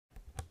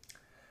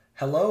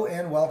Hello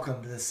and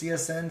welcome to the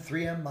CSN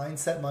 3M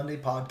Mindset Monday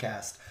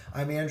podcast.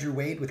 I'm Andrew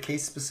Wade with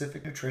Case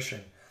Specific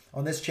Nutrition.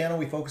 On this channel,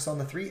 we focus on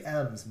the 3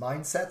 M's,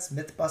 mindsets,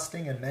 myth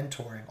busting, and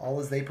mentoring, all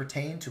as they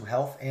pertain to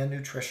health and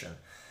nutrition.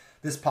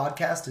 This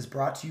podcast is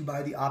brought to you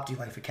by the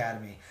OptiLife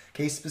Academy,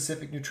 Case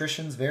Specific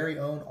Nutrition's very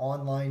own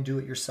online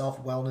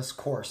do-it-yourself wellness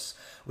course.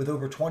 With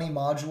over 20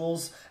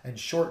 modules and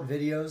short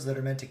videos that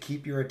are meant to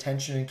keep your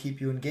attention and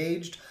keep you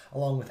engaged,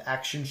 along with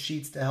action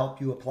sheets to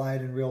help you apply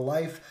it in real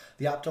life,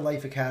 the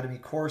OptiLife Academy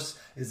course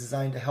is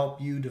designed to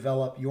help you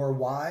develop your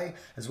why,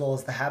 as well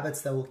as the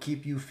habits that will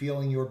keep you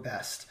feeling your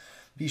best.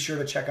 Be sure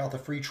to check out the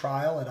free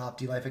trial at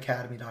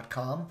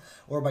OptiLifeAcademy.com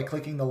or by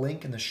clicking the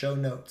link in the show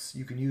notes.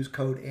 You can use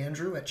code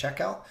Andrew at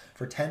checkout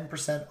for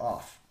 10%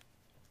 off.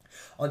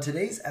 On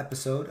today's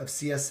episode of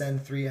CSN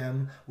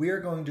 3M, we are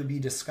going to be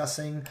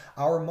discussing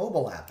our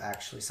mobile app,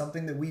 actually,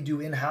 something that we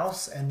do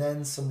in-house, and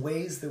then some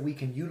ways that we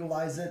can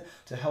utilize it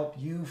to help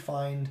you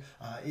find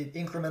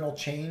incremental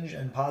change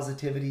and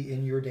positivity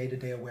in your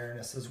day-to-day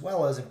awareness, as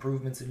well as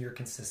improvements in your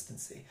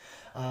consistency.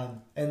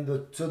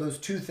 So those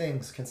two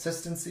things,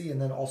 consistency and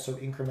then also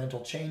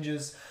incremental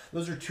changes,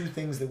 those are two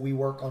things that we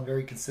work on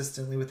very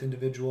consistently with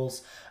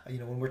individuals.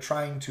 When we're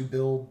trying to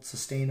build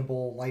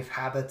sustainable life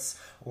habits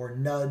or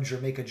nudge or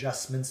make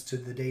adjustments to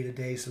the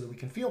day-to-day so that we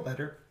can feel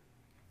better,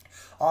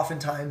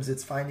 oftentimes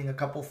it's finding a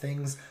couple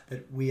things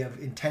that we have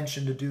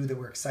intention to do that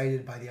we're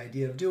excited by the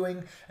idea of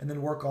doing, and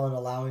then work on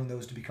allowing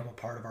those to become a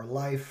part of our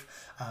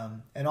life.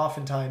 And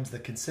oftentimes the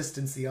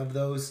consistency of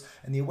those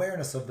and the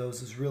awareness of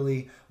those is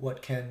really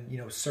what can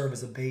serve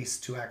as a base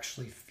to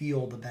actually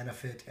feel the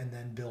benefit and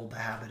then build the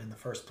habit in the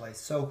first place.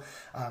 So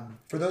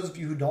for those of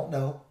you who don't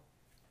know,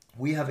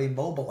 we have a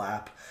mobile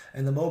app,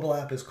 and the mobile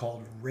app is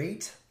called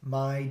Rate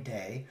My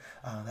Day.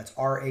 That's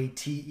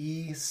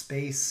RATE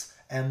space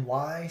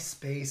MY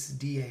space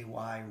DAY,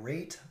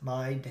 Rate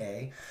My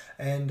Day.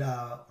 And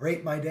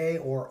Rate My Day,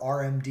 or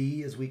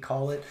RMD as we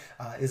call it,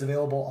 is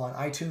available on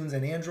iTunes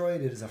and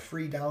Android. It is a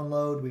free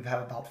download. We've had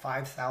about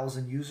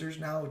 5,000 users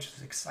now, which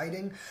is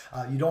exciting.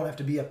 You don't have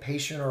to be a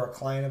patient or a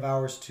client of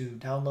ours to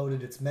download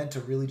it. It's meant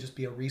to really just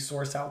be a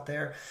resource out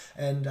there.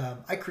 And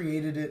I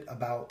created it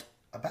about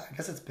I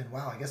guess it's been,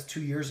 I guess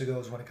 2 years ago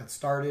is when it got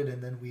started,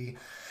 and then we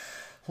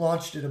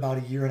launched it about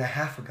 1.5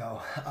 years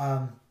ago.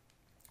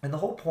 And the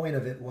whole point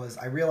of it was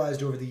I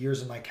realized over the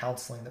years in my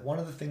counseling that one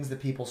of the things that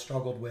people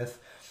struggled with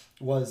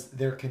was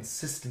their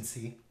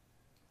consistency,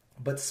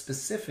 but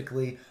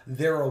specifically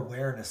their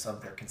awareness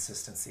of their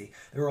consistency.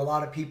 There were a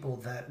lot of people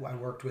that I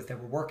worked with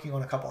that were working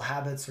on a couple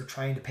habits or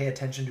trying to pay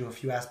attention to a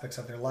few aspects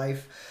of their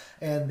life,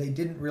 and they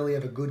didn't really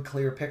have a good,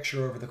 clear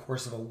picture over the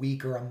course of a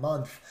week or a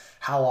month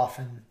how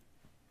often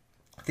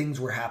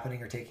things were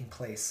happening or taking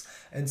place.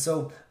 And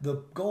so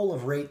the goal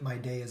of Rate My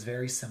Day is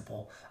very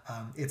simple.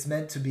 It's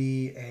meant to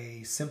be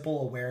a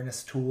simple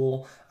awareness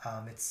tool.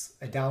 It's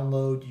a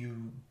download.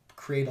 You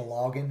create a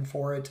login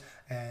for it,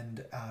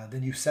 and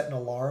then you set an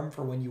alarm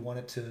for when you want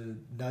it to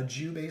nudge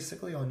you,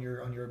 basically, on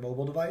your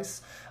mobile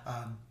device.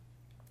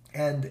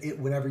 And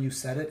whenever you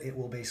set it, it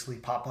will basically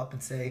pop up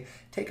and say,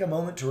 take a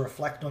moment to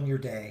reflect on your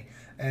day.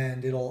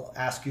 And it'll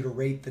ask you to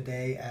rate the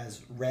day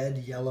as red,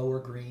 yellow, or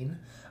green.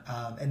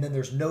 And then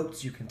there's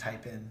notes you can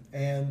type in.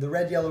 And the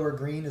red, yellow, or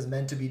green is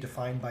meant to be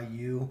defined by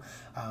you.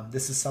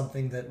 This is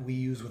something that we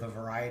use with a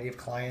variety of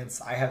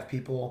clients. I have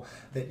people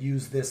that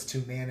use this to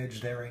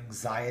manage their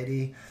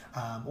anxiety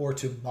or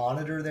to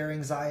monitor their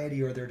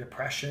anxiety or their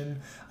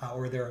depression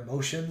or their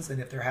emotions. And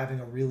if they're having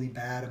a really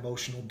bad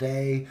emotional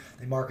day,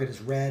 they mark it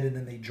as red, and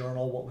then they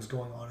journal what was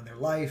going on in their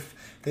life.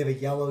 If they have a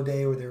yellow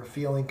day where they were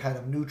feeling kind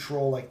of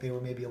neutral, like they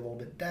were maybe a little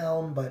bit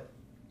down, but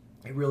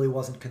it really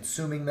wasn't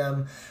consuming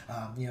them,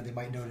 they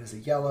might note it as a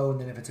yellow. And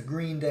then if it's a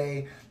green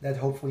day, that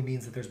hopefully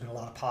means that there's been a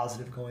lot of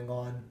positive going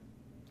on,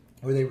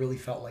 or they really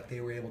felt like they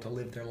were able to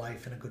live their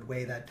life in a good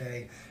way that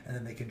day, and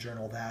then they can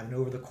journal that. And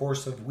over the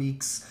course of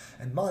weeks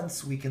and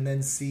months, we can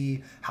then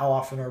see how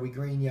often are we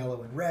green,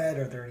 yellow, and red.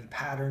 Are there any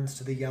patterns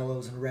to the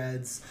yellows and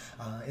reds?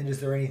 And is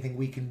there anything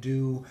we can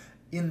do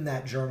in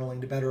that journaling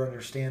to better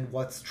understand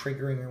what's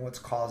triggering and what's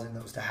causing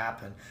those to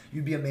happen?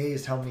 You'd be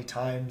amazed how many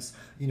times,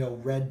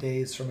 red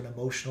days from an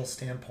emotional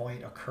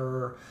standpoint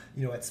occur,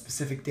 at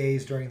specific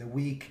days during the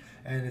week,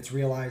 and it's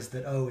realized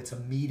that, it's a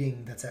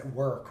meeting that's at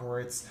work, or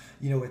it's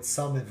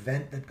some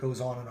event that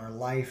goes on in our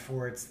life,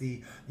 or it's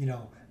the,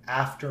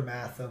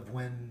 aftermath of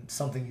when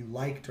something you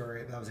liked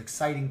or that was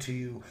exciting to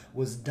you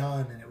was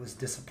done and it was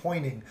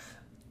disappointing.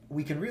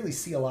 We can really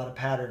see a lot of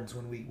patterns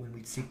when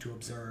we seek to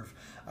observe.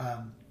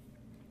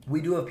 We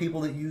do have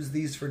people that use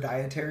these for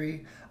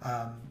dietary,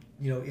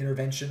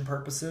 intervention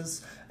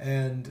purposes.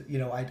 And,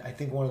 I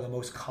think one of the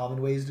most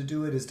common ways to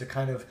do it is to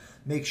kind of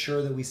make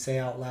sure that we say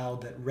out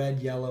loud that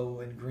red, yellow,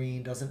 and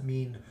green doesn't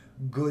mean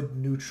good,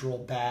 neutral,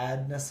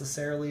 bad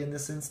necessarily in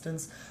this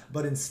instance,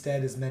 but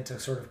instead is meant to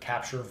sort of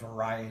capture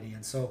variety.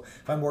 And so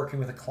if I'm working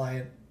with a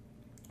client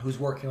who's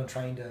working on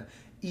trying to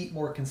eat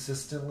more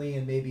consistently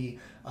and maybe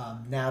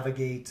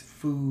navigate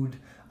food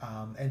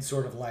and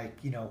sort of like,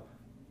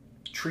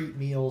 treat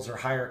meals or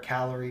higher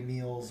calorie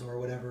meals or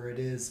whatever it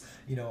is.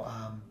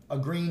 A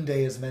green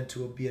day is meant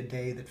to be a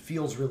day that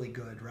feels really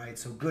good, right?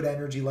 So good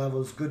energy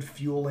levels, good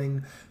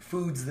fueling,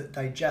 foods that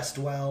digest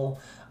well.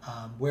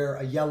 Where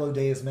a yellow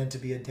day is meant to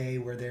be a day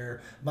where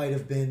there might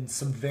have been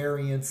some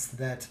variance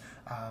that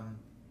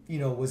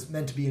was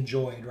meant to be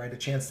enjoyed, right? A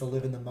chance to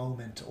live in the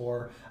moment,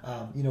 or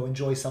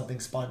enjoy something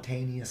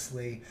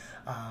spontaneously,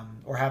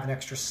 or have an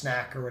extra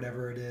snack or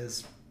whatever it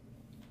is.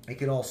 It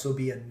could also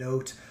be a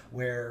note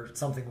where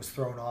something was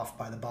thrown off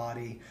by the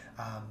body.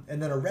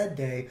 And then a red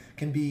day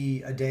can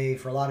be a day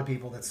for a lot of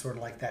people that's sort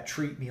of like that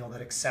treat meal,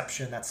 that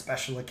exception, that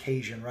special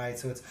occasion, right?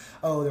 So it's,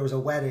 there was a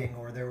wedding,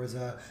 or there was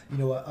a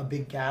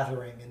big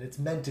gathering, and it's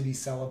meant to be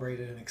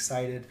celebrated and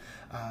excited.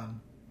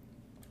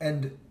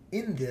 And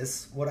in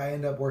this, what I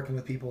end up working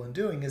with people and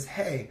doing is,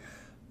 hey,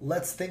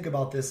 let's think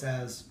about this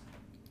as,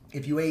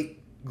 if you ate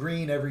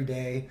green every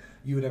day,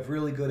 you would have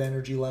really good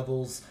energy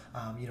levels,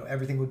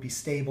 everything would be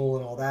stable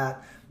and all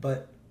that,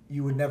 but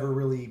you would never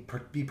really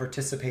be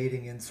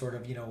participating in sort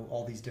of,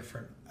 all these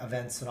different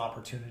events and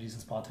opportunities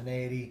and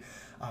spontaneity.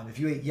 If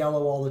you ate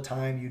yellow all the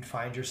time, you'd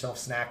find yourself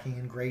snacking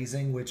and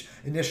grazing, which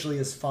initially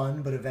is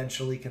fun, but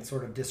eventually can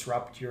sort of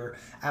disrupt your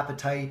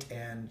appetite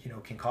and,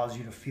 can cause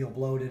you to feel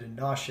bloated and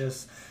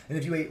nauseous. And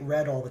if you ate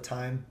red all the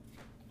time,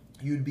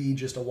 you'd be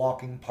just a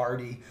walking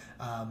party,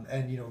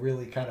 and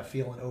really kind of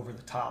feeling over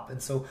the top.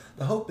 And so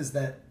the hope is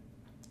that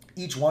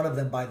each one of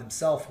them by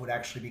themselves would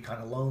actually be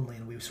kind of lonely,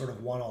 and we sort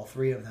of won all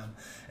three of them.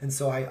 And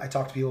so I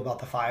talk to people about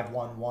the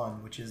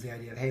 5-1-1, which is the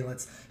idea of, hey,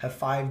 let's have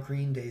 5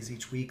 green days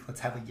each week. Let's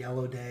have a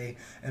yellow day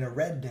and a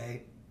red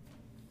day,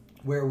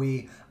 where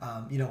we,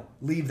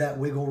 leave that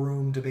wiggle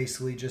room to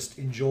basically just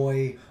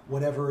enjoy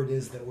whatever it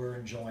is that we're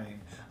enjoying.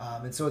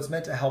 And so it's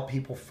meant to help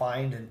people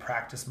find and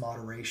practice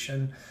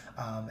moderation,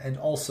 and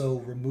also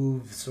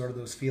remove sort of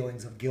those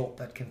feelings of guilt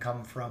that can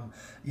come from,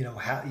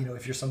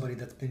 if you're somebody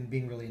that's been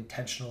being really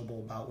intentional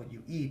about what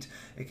you eat,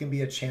 it can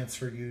be a chance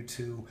for you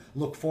to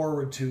look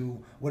forward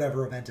to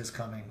whatever event is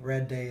coming.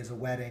 Red day is a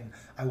wedding.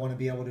 I want to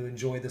be able to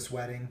enjoy this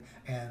wedding,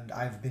 and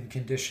I've been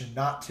conditioned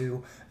not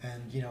to,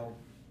 and,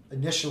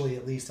 initially,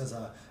 at least as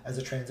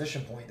a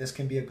transition point, this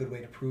can be a good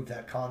way to prove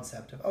that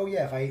concept of,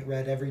 if I ate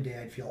red every day,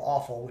 I'd feel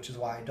awful, which is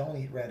why I don't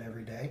eat red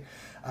every day.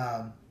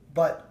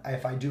 But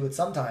if I do it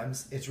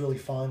sometimes, it's really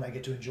fun. I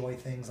get to enjoy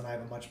things, and I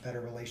have a much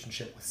better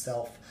relationship with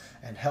self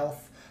and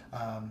health.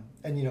 And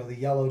the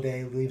yellow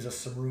day leaves us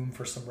some room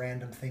for some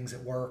random things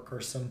at work,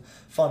 or some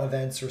fun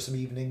events, or some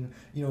evening,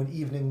 an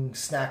evening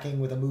snacking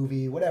with a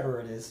movie, whatever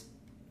it is.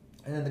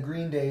 And then the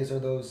green days are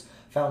those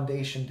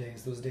foundation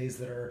days, those days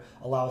that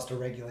allow us to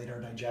regulate our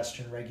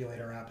digestion,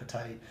 regulate our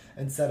appetite,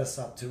 and set us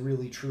up to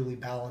really truly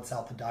balance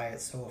out the diet.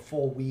 So a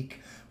full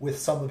week with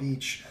some of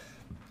each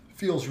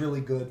feels really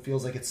good,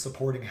 feels like it's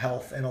supporting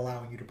health and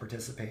allowing you to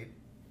participate.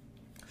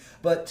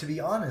 But to be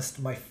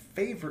honest, my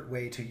favorite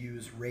way to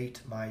use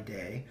Rate My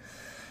Day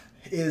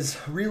is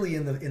really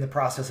in the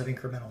process of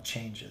incremental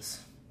changes,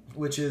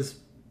 which is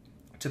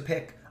to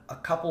pick a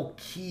couple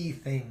key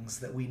things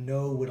that we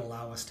know would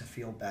allow us to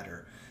feel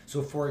better.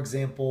 So, for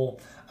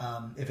example,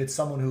 if it's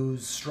someone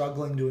who's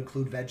struggling to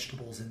include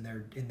vegetables in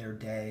their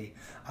day,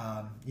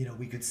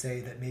 we could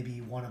say that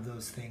maybe one of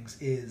those things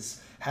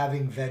is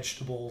having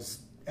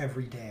vegetables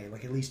every day,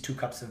 like at least 2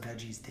 cups of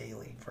veggies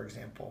daily, for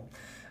example.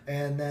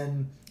 And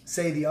then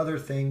say the other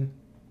thing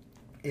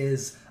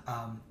is,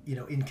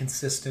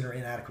 inconsistent or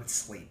inadequate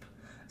sleep.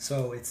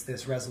 So it's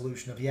this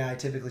resolution of, I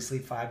typically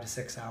sleep 5 to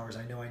 6 hours.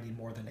 I know I need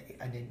more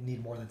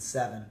than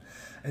 7.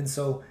 And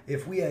so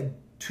if we had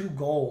 2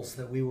 goals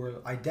that we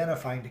were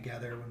identifying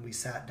together when we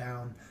sat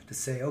down to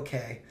say,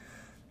 okay,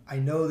 I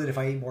know that if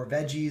I ate more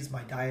veggies,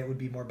 my diet would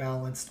be more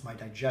balanced, my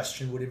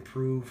digestion would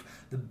improve,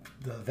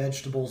 the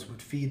vegetables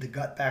would feed the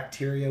gut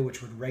bacteria,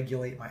 which would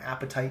regulate my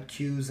appetite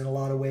cues in a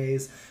lot of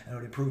ways, and it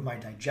would improve my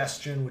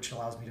digestion, which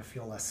allows me to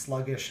feel less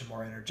sluggish and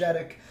more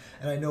energetic.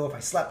 And I know if I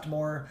slept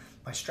more,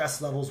 my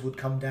stress levels would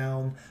come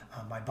down,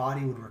 my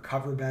body would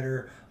recover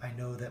better, I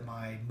know that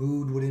my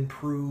mood would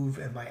improve,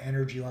 and my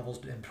energy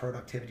levels and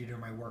productivity during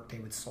my workday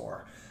would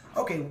soar.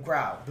 Okay,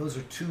 wow, those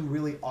are 2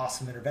 really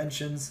awesome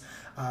interventions.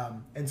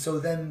 And so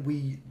then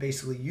we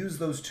basically use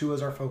those 2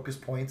 as our focus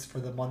points for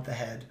the month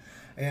ahead.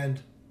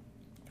 And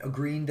a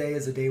green day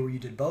is a day where you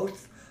did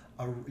both.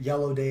 A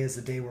yellow day is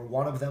a day where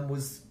one of them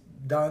was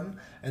done.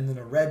 And then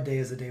a red day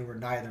is a day where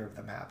neither of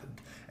them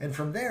happened. And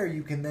from there,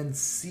 you can then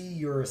see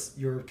your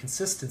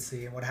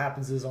consistency. And what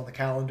happens is on the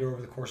calendar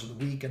over the course of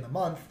the week and the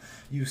month,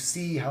 you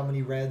see how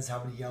many reds,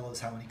 how many yellows,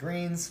 how many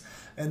greens.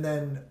 And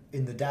then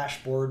in the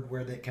dashboard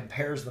where it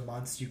compares the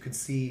months, you can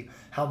see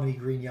how many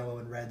green, yellow,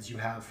 and reds you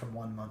have from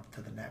one month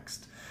to the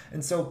next.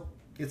 And so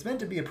it's meant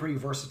to be a pretty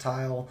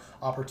versatile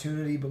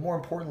opportunity, but more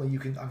importantly,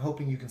 I'm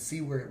hoping you can see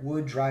where it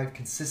would drive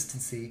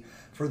consistency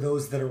for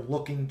those that are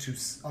looking to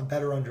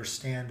better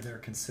understand their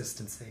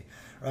consistency,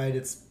 right?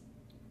 It's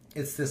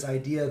this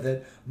idea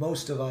that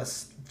most of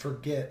us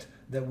forget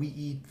that we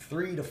eat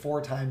 3 to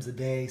 4 times a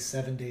day,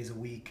 7 days a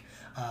week.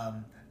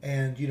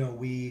 And,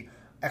 we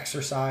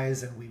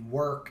exercise and we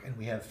work and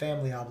we have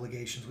family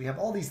obligations. We have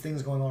all these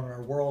things going on in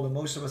our world, and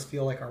most of us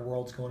feel like our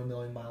world's going a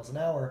million miles an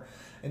hour.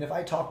 And if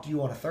I talk to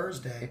you on a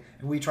Thursday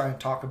and we try and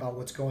talk about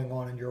what's going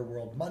on in your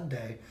world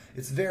Monday,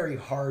 it's very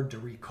hard to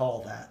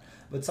recall that.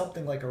 But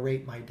something like a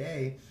Rate My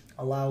Day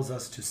allows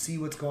us to see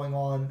what's going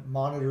on,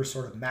 monitor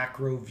sort of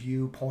macro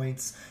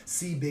viewpoints,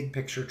 see big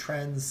picture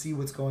trends, see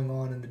what's going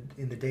on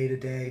in the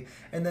day-to-day,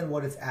 and then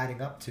what it's adding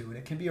up to. And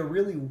it can be a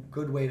really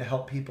good way to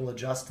help people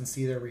adjust and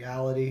see their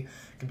reality.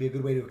 It can be a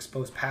good way to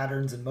expose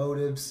patterns and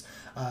motives.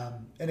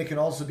 And it can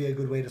also be a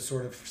good way to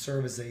sort of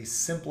serve as a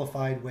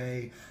simplified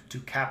way to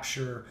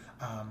capture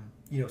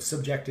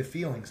subjective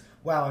feelings.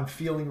 Wow, I'm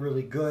feeling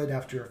really good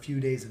after a few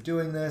days of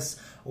doing this,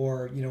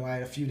 or I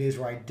had a few days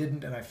where I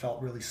didn't and I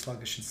felt really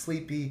sluggish and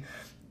sleepy.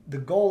 The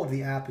goal of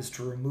the app is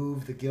to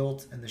remove the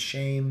guilt and the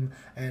shame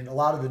and a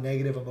lot of the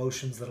negative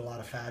emotions that a lot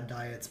of fad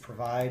diets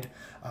provide,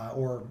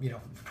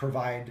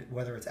 provide,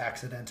 whether it's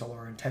accidental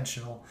or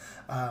intentional,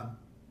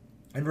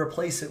 and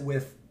replace it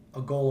with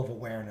a goal of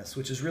awareness,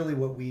 which is really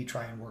what we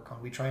try and work on.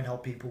 We try and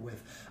help people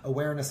with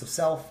awareness of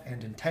self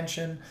and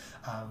intention,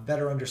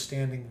 better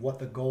understanding what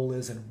the goal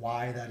is and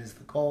why that is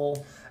the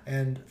goal.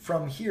 And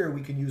from here,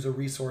 we can use a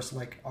resource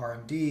like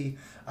RMD,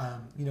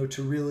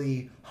 to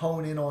really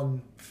hone in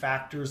on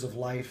factors of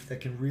life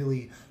that can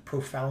really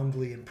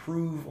profoundly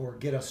improve or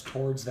get us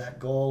towards that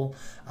goal,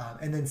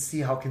 and then see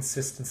how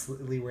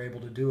consistently we're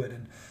able to do it.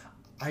 And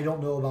I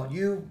don't know about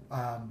you,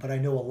 but I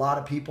know a lot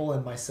of people,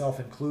 and myself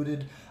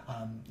included.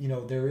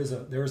 There is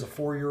a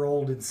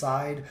 4-year-old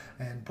inside,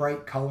 and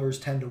bright colors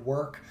tend to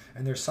work.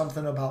 And there's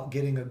something about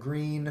getting a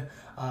green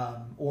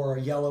or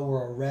a yellow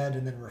or a red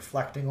and then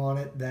reflecting on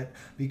it that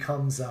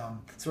becomes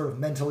sort of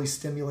mentally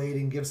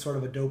stimulating, gives sort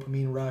of a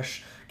dopamine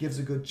rush, gives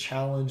a good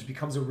challenge,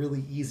 becomes a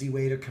really easy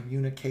way to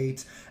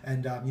communicate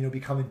and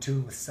become in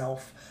tune with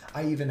self.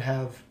 I even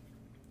have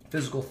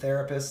physical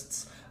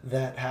therapists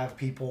that have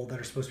people that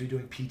are supposed to be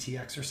doing PT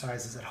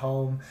exercises at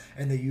home,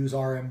 and they use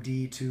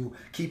RMD to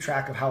keep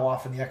track of how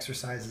often the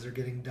exercises are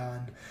getting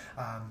done.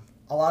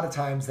 A lot of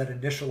times that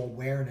initial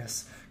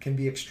awareness can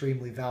be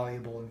extremely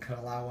valuable and can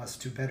allow us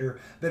to better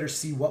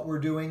see what we're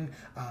doing,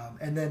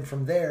 and then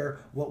from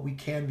there what we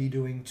can be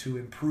doing to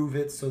improve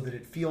it so that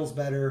it feels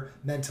better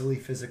mentally,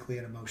 physically,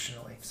 and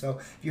emotionally. So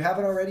if you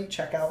haven't already,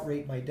 check out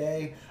Rate My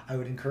Day. I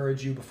would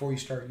encourage you, before you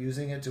start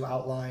using it, to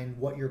outline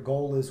what your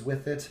goal is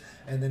with it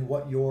and then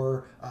what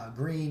your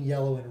green,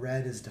 yellow, and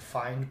red is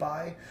defined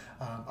by.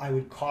 I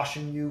would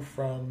caution you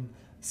from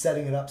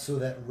setting it up so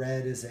that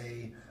red is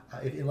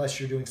unless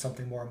you're doing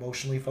something more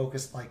emotionally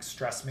focused like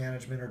stress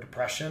management or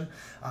depression.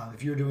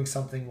 If you're doing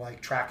something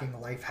like tracking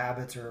life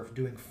habits or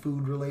doing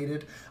food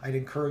related, I'd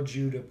encourage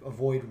you to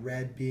avoid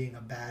red being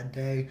a bad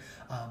day,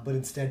 but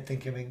instead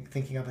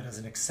thinking of it as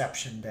an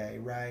exception day,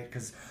 right?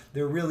 Because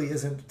there really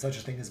isn't such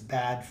a thing as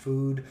bad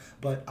food,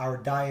 but our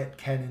diet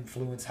can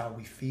influence how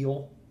we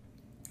feel.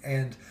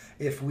 And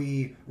if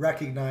we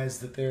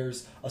recognize that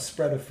there's a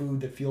spread of food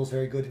that feels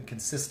very good and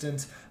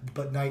consistent,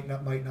 but might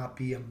not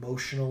be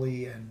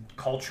emotionally and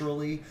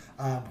culturally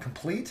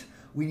complete,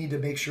 we need to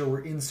make sure we're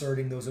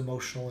inserting those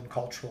emotional and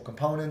cultural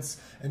components.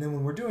 And then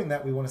when we're doing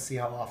that, we want to see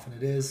how often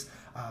it is,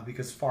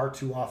 because far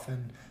too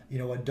often, a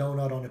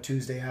donut on a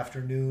Tuesday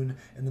afternoon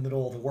in the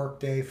middle of the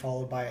workday,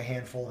 followed by a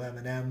handful of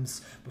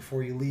M&Ms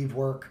before you leave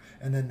work,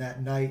 and then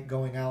that night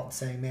going out and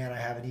saying, "Man, I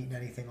haven't eaten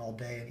anything all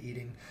day,"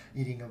 and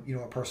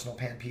eating a personal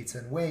pan pizza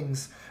and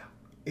wings.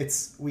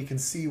 We can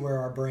see where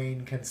our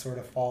brain can sort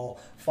of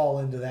fall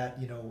into that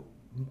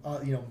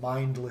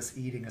mindless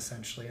eating,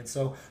 essentially. And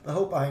so the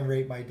hope behind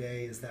Rate My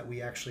Day is that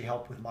we actually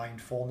help with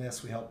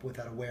mindfulness, we help with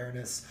that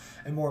awareness,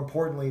 and more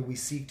importantly, we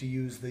seek to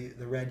use the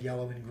red,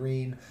 yellow, and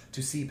green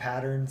to see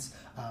patterns,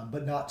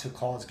 but not to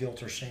cause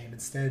guilt or shame,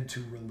 instead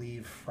to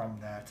relieve from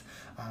that.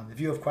 If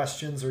you have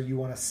questions or you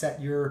want to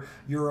set your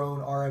own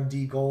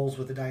RMD goals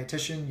with a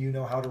dietitian, you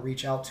know how to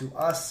reach out to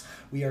us.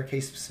 We are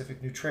Case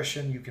Specific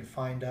Nutrition. You can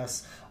find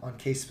us on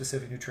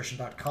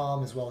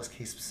casespecificnutrition.com as well as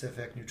Case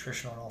Specific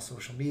Nutrition on all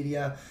social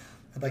media.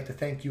 I'd like to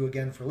thank you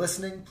again for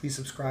listening. Please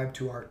subscribe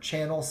to our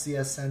channel,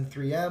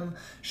 CSN3M.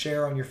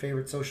 Share on your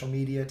favorite social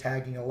media,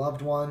 tagging a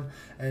loved one.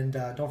 And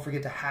don't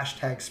forget to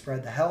hashtag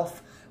spread the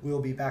health. We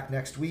will be back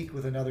next week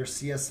with another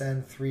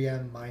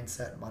CSN3M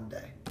Mindset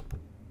Monday.